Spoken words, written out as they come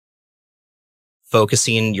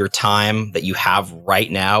focusing your time that you have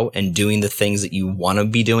right now and doing the things that you want to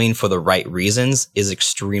be doing for the right reasons is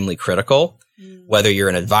extremely critical. Whether you're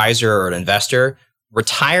an advisor or an investor,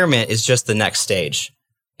 retirement is just the next stage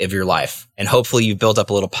of your life. And hopefully you've built up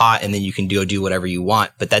a little pot and then you can do whatever you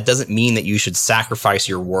want. But that doesn't mean that you should sacrifice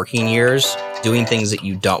your working years doing things that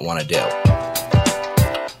you don't want to do.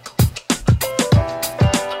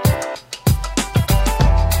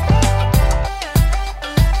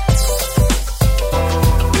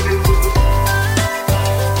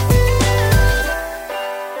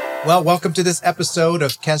 Well, welcome to this episode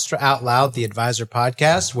of Kestra Out Loud, the Advisor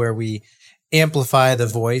Podcast, where we amplify the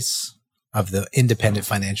voice of the independent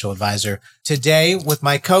financial advisor. Today with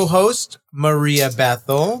my co-host, Maria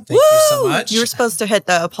Bethel. Thank you so much. You were supposed to hit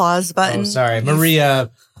the applause button. Oh, sorry. Maria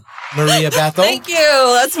Bethel. Thank you.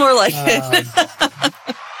 That's more like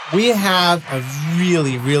it. We have a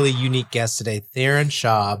really, really unique guest today, Theron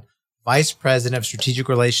Schaub, Vice President of Strategic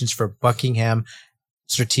Relations for Buckingham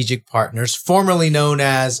Strategic Partners, formerly known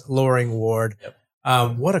as Loring Ward.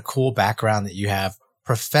 Yep. What a cool background that you have.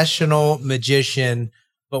 Professional magician.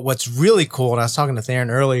 But what's really cool, and I was talking to Theron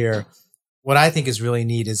earlier, what I think is really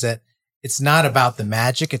neat is that it's not about the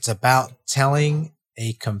magic. It's about telling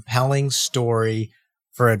a compelling story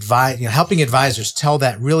for helping advisors tell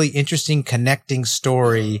that really interesting, connecting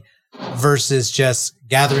story versus just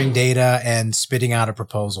gathering data and spitting out a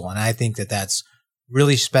proposal. And I think that that's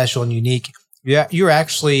really special and unique. Yeah, you're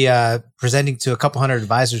actually presenting to a couple hundred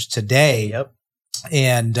advisors today. Yep.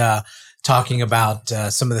 And talking about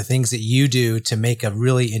some of the things that you do to make a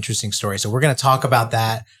really interesting story. So we're going to talk about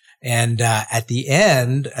that. And at the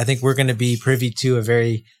end, I think we're going to be privy to a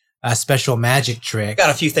very special magic trick.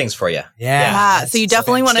 Got a few things for you. Yeah. So you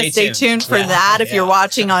definitely want to stay tuned for that if you're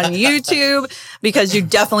watching on YouTube, because you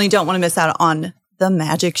definitely don't want to miss out on the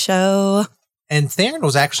magic show. And Theron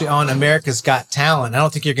was actually on America's Got Talent. I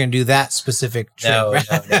don't think you're going to do that specific trick. No, right?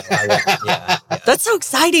 Yeah. That's so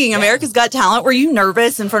exciting. Yeah. America's Got Talent. Were you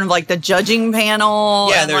nervous in front of like the judging panel?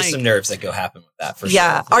 Yeah, there's some nerves that go happen with that for sure.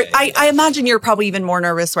 I imagine you're probably even more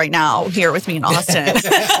nervous right now here with me in Austin. So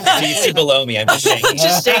you see below me, I'm just shaking.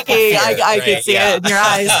 Just shaking. I could see it in your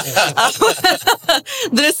eyes.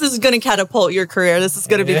 This is going to catapult your career. This is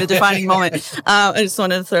going to be the defining moment. I just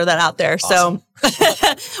wanted to throw that out there. Awesome.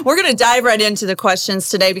 So we're going to dive right into the questions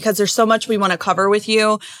today because there's so much we want to cover with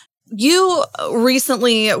you. You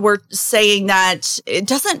recently were saying that it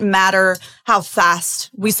doesn't matter how fast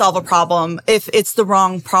we solve a problem if it's the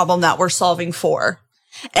wrong problem that we're solving for.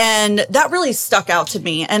 And that really stuck out to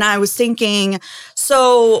me. And I was thinking,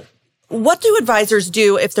 so what do advisors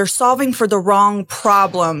do if they're solving for the wrong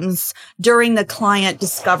problems during the client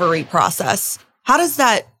discovery process? How does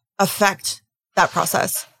that affect that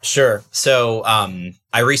process? Sure. So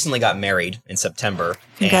I recently got married in September.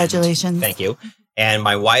 Congratulations. Thank you. And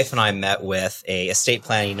my wife and I met with a estate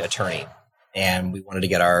planning attorney, and we wanted to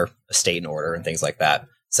get our estate in order and things like that,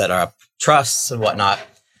 set up trusts and whatnot.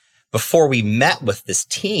 Before we met with this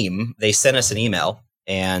team, they sent us an email,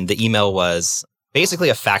 and the email was basically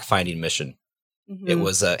a fact-finding mission. Mm-hmm. It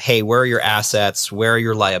was hey, where are your assets? Where are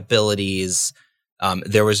your liabilities?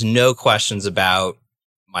 There was no questions about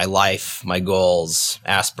my life, my goals,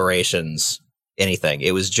 aspirations, anything.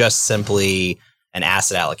 It was just simply an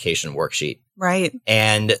asset allocation worksheet. Right.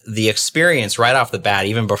 And the experience right off the bat,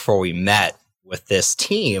 even before we met with this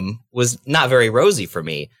team, was not very rosy for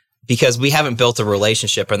me because we haven't built a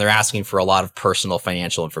relationship and they're asking for a lot of personal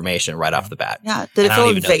financial information right off the bat. Yeah. Did it feel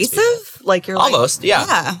invasive? Like you're almost,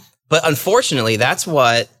 yeah. But unfortunately, that's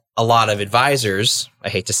what a lot of advisors, I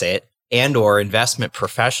hate to say it, and or investment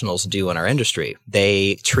professionals do in our industry.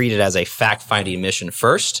 They treat it as a fact-finding mission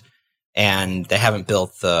first, and they haven't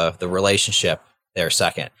built the relationship there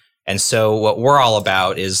second. And so what we're all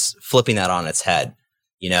about is flipping that on its head.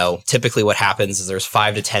 You know, typically what happens is there's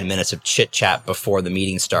 5 to 10 minutes of chit chat before the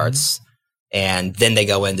meeting starts. Mm-hmm. And then they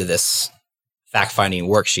go into this fact-finding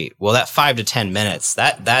worksheet. Well, that 5 to 10 minutes,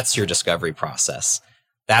 that's your discovery process.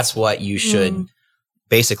 That's what you should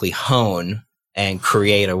basically hone and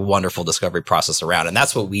create a wonderful discovery process around. And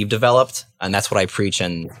that's what we've developed. And that's what I preach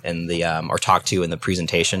in the, or talk to in the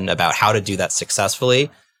presentation about how to do that successfully,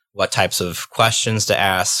 what types of questions to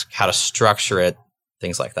ask, how to structure it,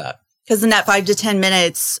 things like that. Because in that 5 to 10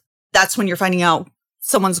 minutes, that's when you're finding out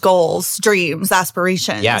someone's goals, dreams,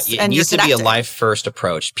 aspirations. Yeah, it needs to be a life-first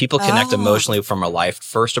approach. People connect emotionally from a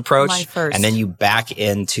life-first approach, and then you back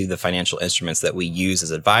into the financial instruments that we use as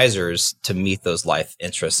advisors to meet those life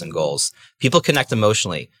interests and goals. People connect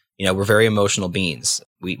emotionally. You know, we're very emotional beings.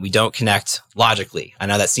 We don't connect logically. I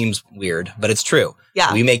know that seems weird, but it's true.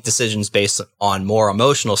 Yeah. We make decisions based on more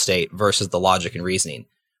emotional state versus the logic and reasoning.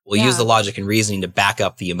 We'll use the logic and reasoning to back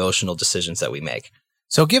up the emotional decisions that we make.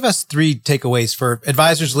 So give us 3 takeaways for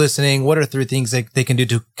advisors listening. What are 3 things they can do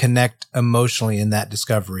to connect emotionally in that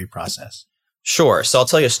discovery process? Sure. So I'll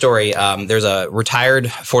tell you a story. There's a retired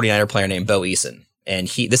 49er player named Bo Eason. And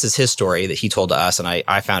this is his story that he told to us, and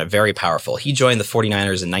I found it very powerful. He joined the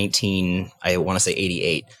 49ers in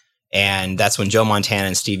 88. And that's when Joe Montana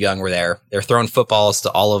and Steve Young were there. They're throwing footballs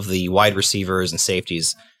to all of the wide receivers and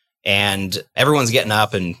safeties. And everyone's getting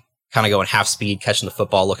up and kind of going half speed, catching the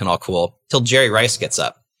football, looking all cool, till Jerry Rice gets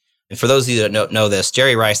up. And for those of you that don't know this,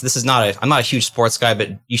 Jerry Rice, I'm not a huge sports guy,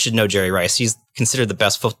 but you should know Jerry Rice. He's considered the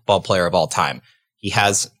best football player of all time. He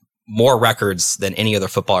has more records than any other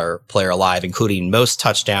football player alive, including most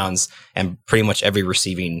touchdowns and pretty much every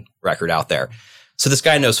receiving record out there. So this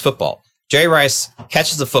guy knows football. Jerry Rice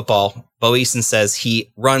catches the football. Bo Eason says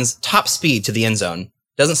he runs top speed to the end zone,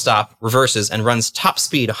 doesn't stop, reverses, and runs top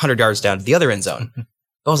speed 100 yards down to the other end zone.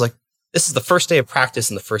 Bo was like, this is the first day of practice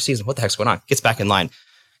in the first season. What the heck's going on? Gets back in line,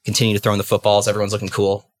 continue to throw in the footballs. Everyone's looking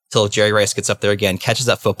cool till Jerry Rice gets up there again, catches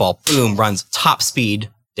that football, boom, runs top speed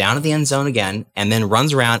down to the end zone again, and then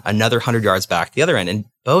runs around another 100 yards back the other end. And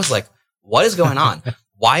Bo's like, what is going on?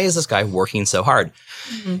 Why is this guy working so hard?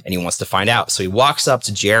 Mm-hmm. And he wants to find out. So he walks up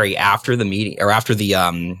to Jerry after the meeting or after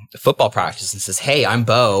the football practice and says, hey, I'm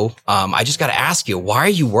Bo. I just got to ask you, why are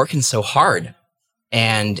you working so hard?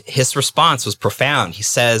 And his response was profound. He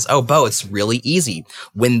says, oh, Bo, it's really easy.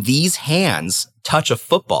 When these hands touch a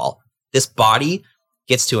football, this body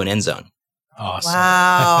gets to an end zone. Awesome.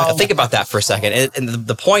 Wow. Now, think about that for a second. And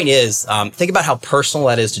the point is, think about how personal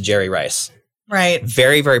that is to Jerry Rice. Right.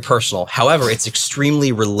 Very, very personal. However, it's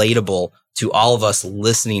extremely relatable to all of us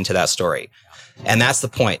listening to that story. And that's the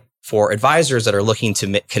point. For advisors that are looking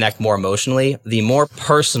to connect more emotionally, the more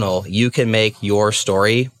personal you can make your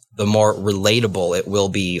story, the more relatable it will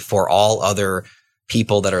be for all other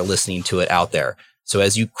people that are listening to it out there. So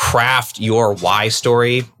as you craft your why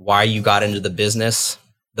story, why you got into the business,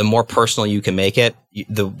 the more personal you can make it,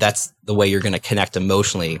 that's the way you're going to connect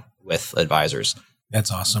emotionally with advisors. That's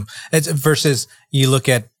awesome. It's versus you look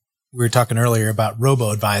at, we were talking earlier about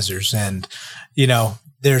robo-advisors and,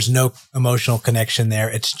 there's no emotional connection there.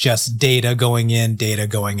 It's just data going in, data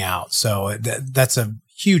going out. So that's a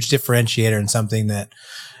huge differentiator and something that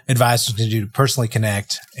advisors can do to personally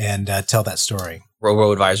connect and tell that story.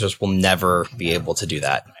 Robo-advisors will never be able to do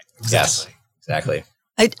that. Exactly. Yes, exactly.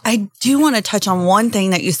 I do want to touch on one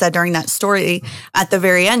thing that you said during that story. At the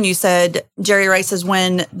very end, you said, Jerry Rice says,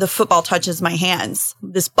 when the football touches my hands,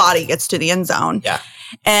 this body gets to the end zone. Yeah.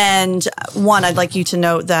 And one, I'd like you to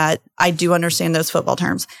note that I do understand those football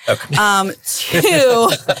terms. Okay.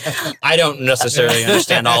 Two, I don't necessarily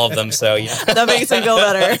understand all of them. So yeah. That makes me feel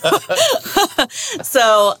better.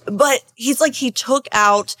 But he's like, he took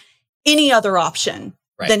out any other option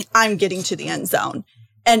than I'm getting to the end zone.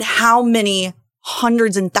 And how many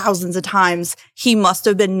hundreds and thousands of times he must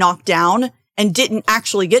have been knocked down and didn't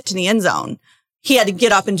actually get to the end zone. He had to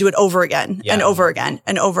get up and do it over again and over again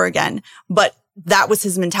and over again. But that was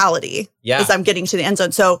his mentality. Yeah. Is I'm getting to the end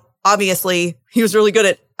zone. So obviously he was really good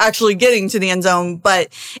at actually getting to the end zone, but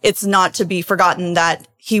it's not to be forgotten that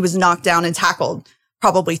he was knocked down and tackled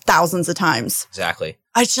probably thousands of times. Exactly.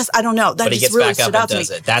 I don't know. That just really stood out to me.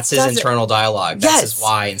 That's his internal dialogue. That's his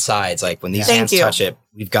why inside. It's like when these hands touch it,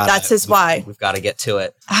 that's his why. We've got to get to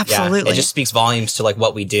it. Absolutely. Yeah. It just speaks volumes to like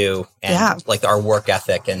what we do and like our work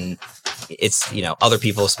ethic. And it's, other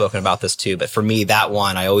people have spoken about this too. But for me, that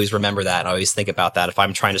one, I always remember that. And I always think about that. If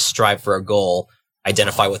I'm trying to strive for a goal,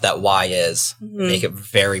 identify what that why is, make it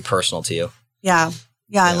very personal to you. Yeah.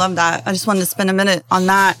 I love that. I just wanted to spend a minute on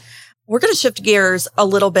that. We're going to shift gears a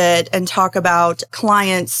little bit and talk about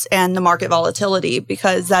clients and the market volatility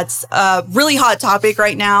because that's a really hot topic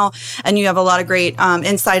right now. And you have a lot of great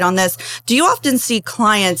insight on this. Do you often see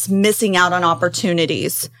clients missing out on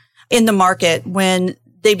opportunities in the market when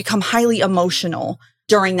they become highly emotional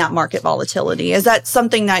during that market volatility? Is that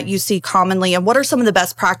something that you see commonly? And what are some of the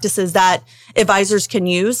best practices that advisors can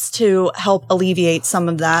use to help alleviate some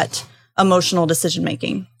of that emotional decision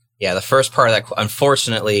making? Yeah, the first part of that,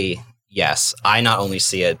 unfortunately, yes, I not only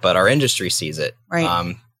see it, but our industry sees it.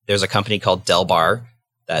 Right. There's a company called Delbar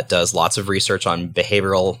that does lots of research on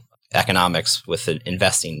behavioral economics with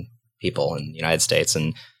investing people in the United States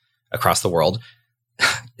and across the world.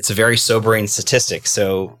 It's a very sobering statistic.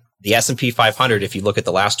 So the S&P 500, if you look at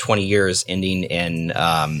the last 20 years ending in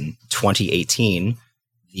 2018,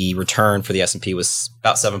 the return for the S&P was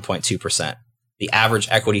about 7.2%. The average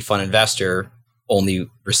equity fund investor only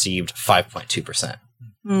received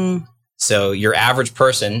 5.2%. So your average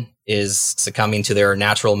person is succumbing to their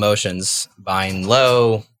natural emotions, buying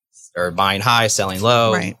low, or buying high, selling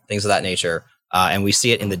low, Right. things of that nature. And we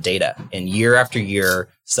see it in the data. And year after year,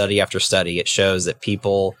 study after study, it shows that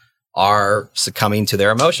people are succumbing to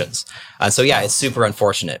their emotions. And so, yeah, it's super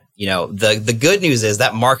unfortunate. You know, the good news is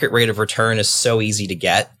that market rate of return is so easy to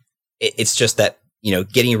get. It's just that, you know,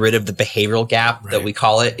 getting rid of the behavioral gap that we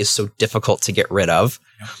call it is so difficult to get rid of.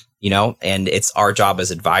 You know, and it's our job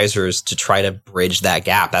as advisors to try to bridge that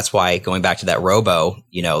gap. That's why, going back to that robo,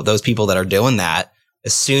 you know, those people that are doing that,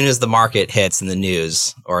 as soon as the market hits in the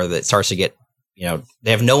news or that starts to get, you know,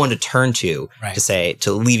 they have no one to turn to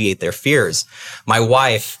to alleviate their fears. My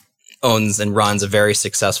wife owns and runs a very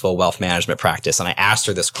successful wealth management practice. And I asked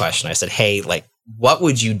her this question. I said, hey, like, what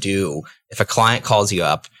would you do if a client calls you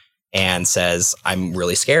up and says, I'm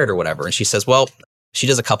really scared or whatever? And she says, well, she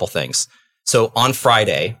does a couple things. So on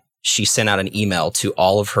Friday, she sent out an email to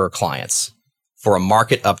all of her clients for a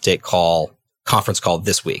market update conference call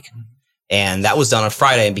this week. And that was done on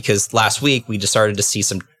Friday. And because last week we just started to see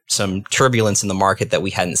some turbulence in the market that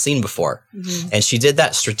we hadn't seen before. And she did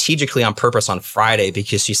that strategically on purpose on Friday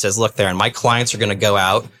because she says, look, Theron, my clients are going to go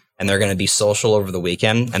out and they're going to be social over the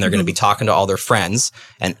weekend and they're going to be talking to all their friends.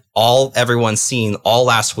 And all everyone's seen all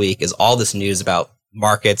last week is all this news about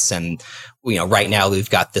markets. And, you know, right now we've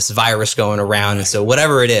got this virus going around. And so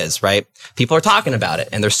whatever it is, right? People are talking about it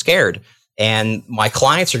and they're scared. And my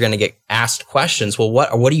clients are going to get asked questions. Well,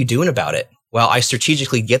 what are you doing about it? Well, I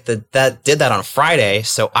strategically did that on Friday.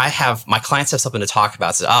 So my clients have something to talk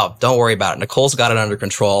about. So, oh, don't worry about it. Nicole's got it under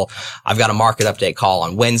control. I've got a market update call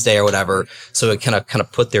on Wednesday or whatever. So it kind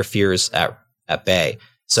of put their fears at bay.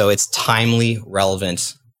 So it's timely,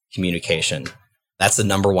 relevant communication. That's the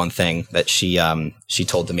number one thing that she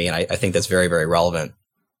told to me. And I think that's very, very relevant.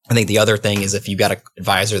 I think the other thing is if you've got an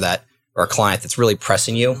advisor or a client that's really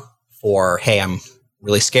pressing you for, hey, I'm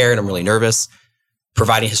really scared. I'm really nervous.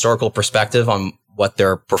 Providing historical perspective on what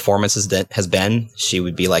their performance has been, she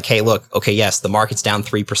would be like, hey, look, okay, yes, the market's down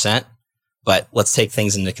 3%, but let's take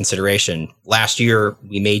things into consideration. Last year,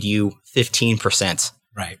 we made you 15%.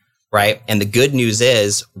 Right. And the good news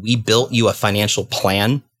is we built you a financial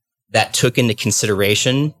plan that took into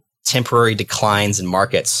consideration temporary declines in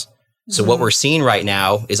markets. So what we're seeing right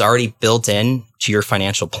now is already built in to your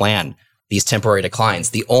financial plan. These temporary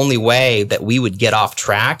declines. The only way that we would get off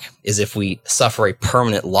track is if we suffer a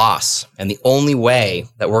permanent loss. And the only way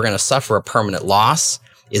that we're going to suffer a permanent loss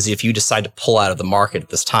is if you decide to pull out of the market at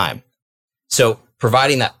this time. So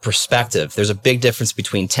providing that perspective, there's a big difference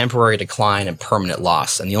between temporary decline and permanent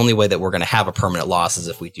loss. And the only way that we're going to have a permanent loss is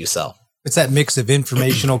if we do sell. It's that mix of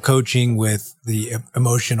informational coaching with the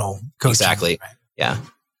emotional coaching. Exactly. Right? Yeah.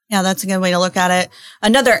 Yeah, that's a good way to look at it.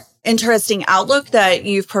 Another interesting outlook that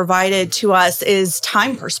you've provided to us is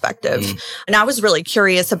time perspective. And I was really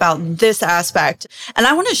curious about this aspect. And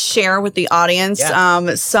I want to share with the audience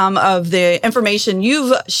some of the information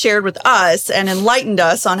you've shared with us and enlightened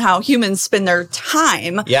us on how humans spend their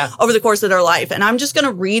time over the course of their life. And I'm just going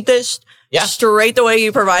to read this straight the way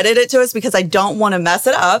you provided it to us because I don't want to mess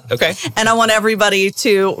it up. Okay. And I want everybody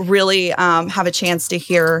to really have a chance to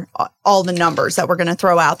hear all the numbers that we're going to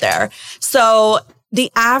throw out there. So the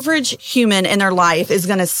average human in their life is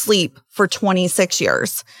going to sleep for 26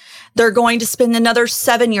 years. They're going to spend another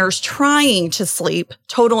 7 years trying to sleep,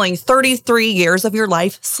 totaling 33 years of your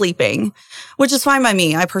life sleeping, which is fine by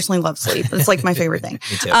me. I personally love sleep. It's like my favorite thing.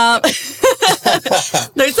 Me too. That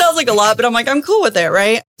sounds like a lot, but I'm like, I'm cool with it,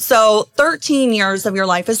 right? So 13 years of your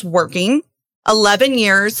life is working, 11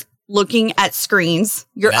 years looking at screens,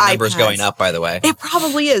 your that iPads. number's going up, by the way. It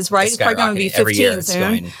probably is, right? It's probably going to be 15 every year soon.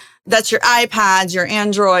 going. That's your iPads, your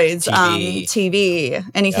Androids, TV.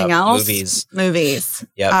 TV, anything else? Movies.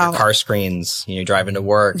 Yeah, your car screens, you're driving to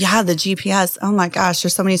work. Yeah, the GPS. Oh my gosh,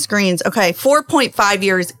 there's so many screens. Okay, 4.5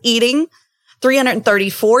 years eating,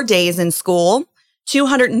 334 days in school,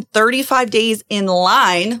 235 days in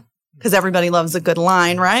line, because everybody loves a good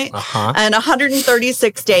line, right? And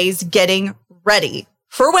 136 days getting ready.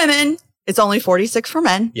 For women, it's only 46 for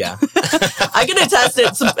men. Yeah. I can attest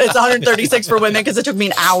it's 136 for women because it took me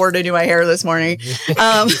an hour to do my hair this morning.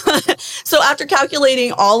 So after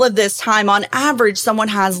calculating all of this time, on average, someone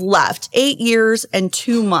has left 8 years and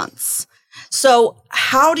 2 months. So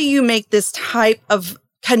how do you make this type of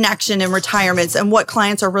connection in retirements and what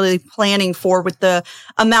clients are really planning for with the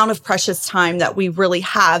amount of precious time that we really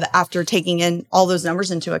have after taking in all those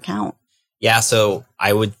numbers into account? Yeah. So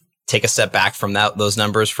I would take a step back from those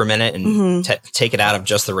numbers for a minute and take it out of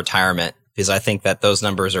just the retirement, because I think that those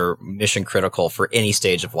numbers are mission critical for any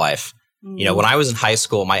stage of life. You know, when I was in high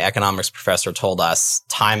school, my economics professor told us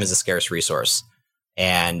time is a scarce resource.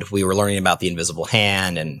 And we were learning about the invisible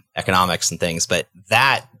hand and economics and things, but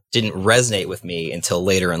that didn't resonate with me until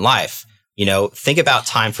later in life. You know, think about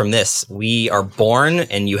time from this. We are born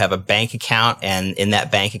and you have a bank account, and in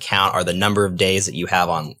that bank account are the number of days that you have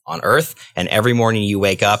on earth. And every morning you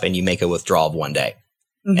wake up and you make a withdrawal of one day.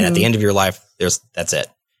 And at the end of your life, that's it.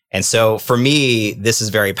 And so for me, this is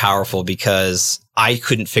very powerful because I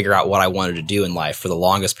couldn't figure out what I wanted to do in life for the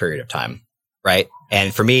longest period of time. Right.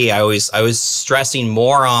 And for me, I was stressing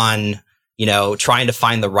more on, you know, trying to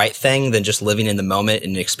find the right thing than just living in the moment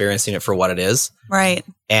and experiencing it for what it is. Right.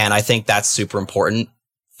 And I think that's super important.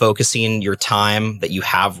 Focusing your time that you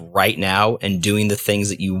have right now and doing the things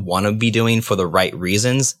that you want to be doing for the right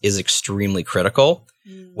reasons is extremely critical.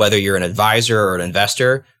 Whether you're an advisor or an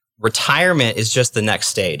investor, retirement is just the next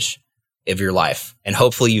stage of your life. And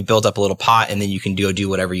hopefully you've built up a little pot and then you can do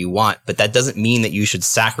whatever you want. But that doesn't mean that you should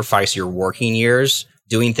sacrifice your working years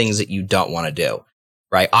doing things that you don't want to do.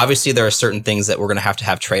 Right. Obviously, there are certain things that we're going to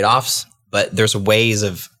have trade-offs, but there's ways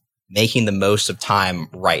of making the most of time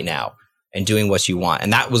right now and doing what you want.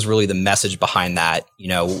 And that was really the message behind that. You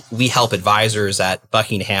know, we help advisors at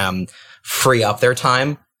Buckingham free up their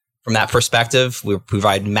time from that perspective. We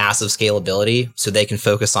provide massive scalability so they can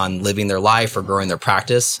focus on living their life or growing their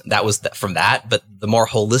practice. That was from that. But the more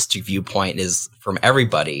holistic viewpoint is from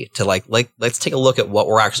everybody to like, let's take a look at what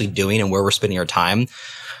we're actually doing and where we're spending our time.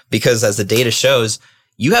 Because as the data shows,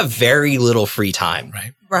 you have very little free time.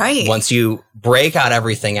 Right. Once you break out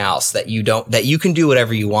everything else that you can do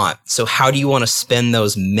whatever you want. So how do you want to spend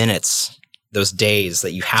those minutes, those days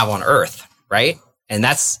that you have on earth? Right. And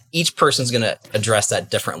that's, each person's going to address that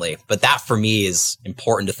differently. But that for me is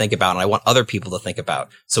important to think about. And I want other people to think about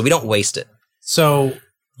so we don't waste it. So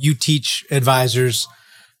you teach advisors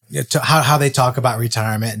to how they talk about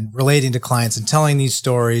retirement and relating to clients and telling these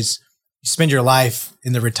stories. You spend your life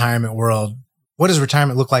in the retirement world. What does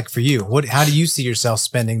retirement look like for you? How do you see yourself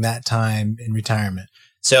spending that time in retirement?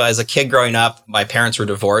 So as a kid growing up, my parents were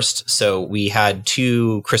divorced. So we had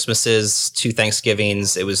 2 Christmases, 2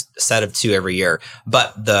 Thanksgivings. It was a set of 2 every year.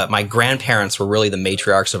 But my grandparents were really the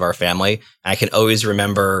matriarchs of our family. And I can always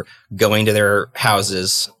remember going to their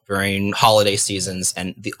houses during holiday seasons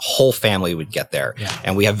and the whole family would get there. Yeah.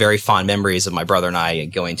 And we have very fond memories of my brother and I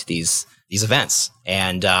going to these events.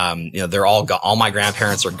 And, you know, they're all my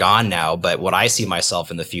grandparents are gone now. But what I see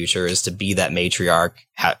myself in the future is to be that matriarch,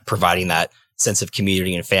 providing that sense of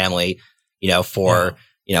community and family, you know, for,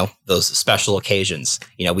 you know, those special occasions.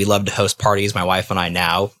 You know, we love to host parties, my wife and I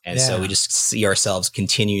now. And so we just see ourselves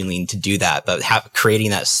continuing to do that, but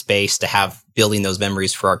creating that space to building those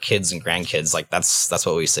memories for our kids and grandkids. Like that's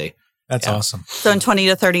what we see. That's awesome. So in 20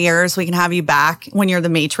 to 30 years, we can have you back when you're the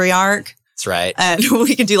matriarch. That's right. And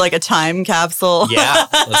we could do like a time capsule. Yeah,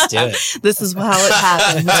 let's do it. This is how it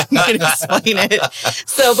happened. You can explain it.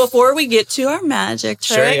 So before we get to our magic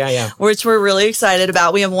trick, which we're really excited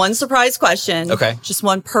about, we have one surprise question. Okay. Just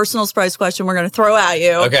one personal surprise question we're going to throw at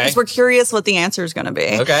you. Okay. Because we're curious what the answer is going to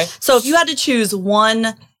be. Okay. So if you had to choose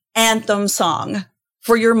one anthem song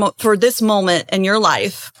for this moment in your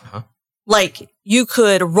life, like you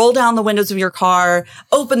could roll down the windows of your car,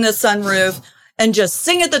 open the sunroof, and just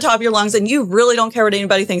sing at the top of your lungs, and you really don't care what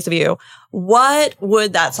anybody thinks of you, what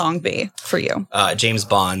would that song be for you? James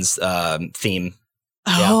Bond's theme.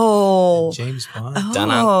 Oh. James Bond?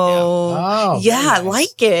 Yeah, I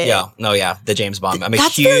like it. Yeah. No, yeah. The James Bond. I'm a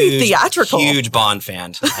very theatrical. Huge Bond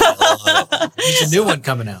fan. I love it. There's a new one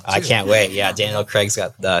coming out. I can't wait. Yeah. Daniel Craig's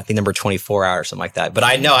got I think number 24 out or something like that. But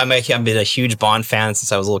I know I've been a huge Bond fan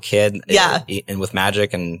since I was a little kid. Yeah. And with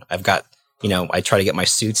Magic, and I've got, you know, I try to get my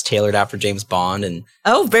suits tailored after James Bond and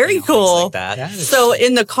very cool. Like that. So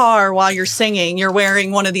in the car while you're singing, you're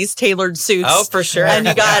wearing one of these tailored suits. Oh, for sure. And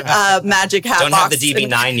you got Magic hat. Don't have the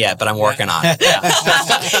DB9 yet, but I'm working on it.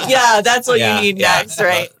 Yeah, that's what you need next,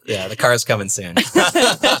 right? Yeah, the car's coming soon.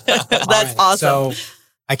 That's awesome. So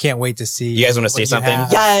I can't wait to see. You guys want to see something?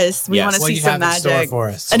 Yes, we want to see some magic for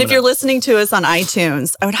us. And if you're listening to us on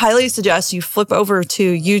iTunes, I would highly suggest you flip over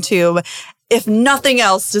to YouTube, if nothing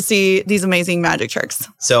else, to see these amazing magic tricks.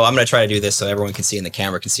 So I'm going to try to do this so everyone can see and the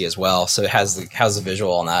camera can see as well. So how's the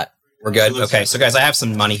visual on that? We're good? Okay. So guys, I have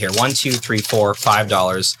some money here. $1, $2, $3, $4,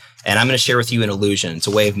 $5. And I'm going to share with you an illusion. It's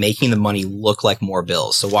a way of making the money look like more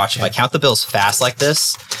bills. So watch, if I count the bills fast like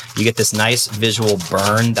this, you get this nice visual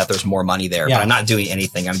burn that there's more money there. But I'm not doing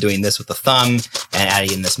anything. I'm doing this with the thumb and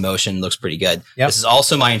adding in this motion. Looks pretty good. This is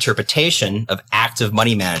also my interpretation of active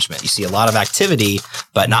money management. You see a lot of activity,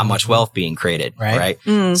 but not much wealth being created. Right?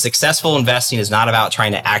 Successful investing is not about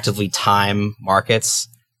trying to actively time markets.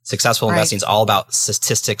 Successful investing is all about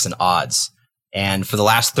statistics and odds. And for the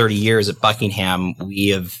last 30 years at Buckingham, we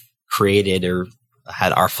have created or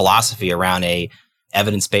had our philosophy around a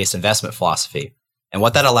evidence-based investment philosophy. And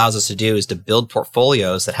what that allows us to do is to build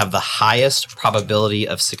portfolios that have the highest probability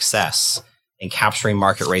of success in capturing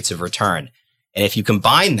market rates of return. And if you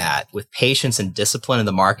combine that with patience and discipline in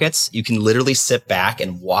the markets, you can literally sit back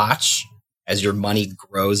and watch as your money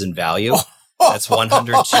grows in value. That's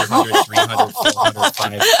 100, 200, 300, 400,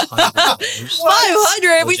 500.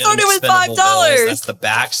 500. We started with $5. That's the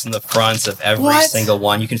backs and the fronts of every single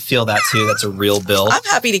one. You can feel that too. That's a real bill. I'm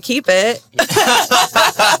happy to keep it.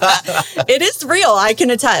 It is real. I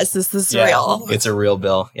can attest. This is real. It's a real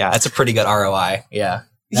bill. Yeah, that's a pretty good ROI. Yeah.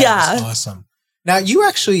 That's awesome. Now, you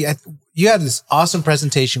actually, you had this awesome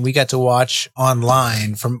presentation we got to watch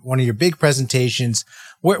online from one of your big presentations.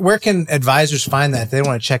 Where can advisors find that? If they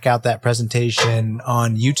want to check out that presentation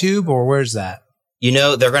on YouTube, or where's that? You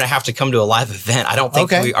know, they're going to have to come to a live event. I don't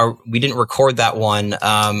think we didn't record that one.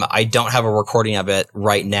 I don't have a recording of it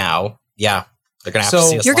right now. Yeah. They're going to have to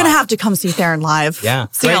see us You're going to live. have to come see Theron live. Yeah.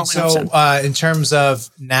 Great. So, in terms of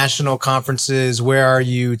national conferences, where are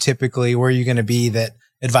you typically, where are you going to be that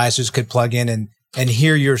advisors could plug in and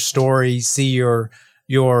hear your story, see your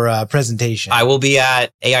presentation? I will be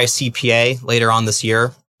at AICPA later on this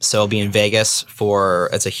year. So I'll be in Vegas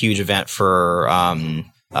it's a huge event for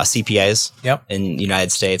CPAs in the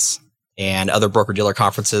United States, and other broker-dealer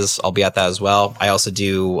conferences. I'll be at that as well. I also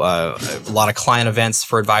do a lot of client events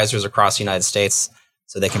for advisors across the United States,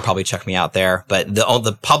 so they can probably check me out there. But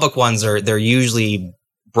the public ones they're usually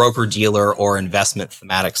broker-dealer or investment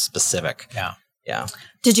thematic specific. Yeah.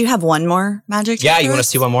 Did you have one more magic? Yeah, you want to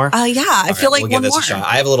see one more? Yeah, I feel like we'll one give this more. a shot.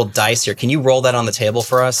 I have a little dice here. Can you roll that on the table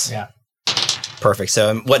for us? Yeah. Perfect.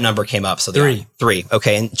 So what number came up? So 3. 3.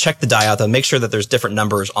 Okay. And check the die out though. Make sure that there's different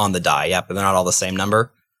numbers on the die. Yep. But they're not all the same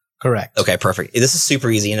number. Correct. Okay. Perfect. This is super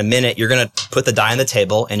easy. In a minute, you're going to put the die on the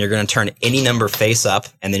table and you're going to turn any number face up,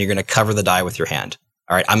 and then you're going to cover the die with your hand.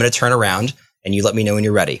 All right. I'm going to turn around and you let me know when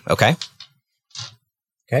you're ready. Okay.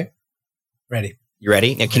 Okay. Ready. You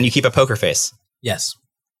ready? Now, can you keep a poker face? Yes.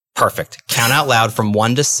 Perfect. Count out loud from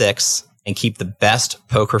 1 to 6 and keep the best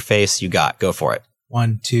poker face you got. Go for it.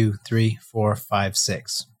 1, 2, 3, 4, 5,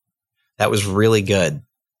 6. That was really good.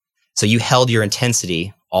 So you held your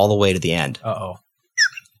intensity all the way to the end. Uh-oh.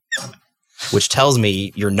 Which tells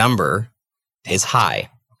me your number is high.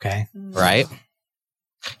 Okay. Right?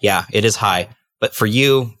 Yeah, it is high. But for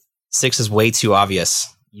you, 6 is way too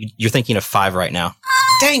obvious. You're thinking of 5 right now.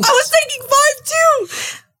 Dang. I was thinking 5 too.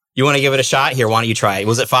 You want to give it a shot? Here, why don't you try it?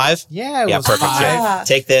 Was it 5? Yeah, it was perfect. 5. Here,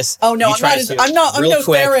 take this. Oh, no, You try it too. I'm real no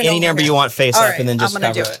quick. Theron Any over number here. you want face All up, right, and then just I'm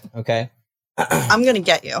gonna cover do it. Okay. I'm going to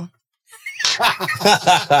get you.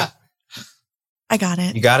 I got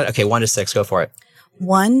it. You got it? Okay, 1 to 6. Go for it.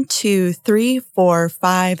 1, 2, 3, 4,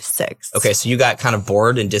 5, 6. Okay, so you got kind of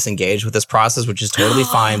bored and disengaged with this process, which is totally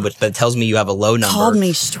fine, but it tells me you have a low number. Called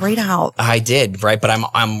me straight out. I did, right? But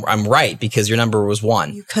I'm right because your number was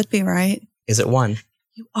 1. You could be right. Is it 1?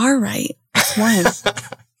 You are right. It's 1.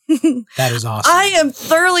 That is awesome. I am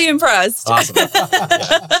thoroughly impressed. Awesome. Yeah.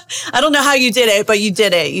 I don't know how you did it, but you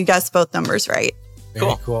did it. You guys both numbers right.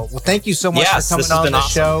 Very cool. Well, thank you so much Yes, for this coming has on been the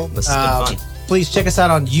awesome. show. This has been fun. Please check us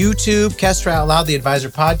out on YouTube, Kestra Out Loud, the Advisor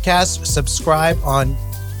Podcast. Subscribe on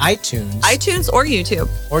iTunes or YouTube.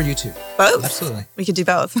 or YouTube. Both. Absolutely. We could do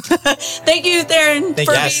both. Thank you, Theron, for being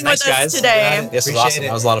Yes, with nice us guys. today. This was Appreciate awesome. it.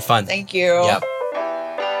 That was a lot of fun. Thank you. Yep.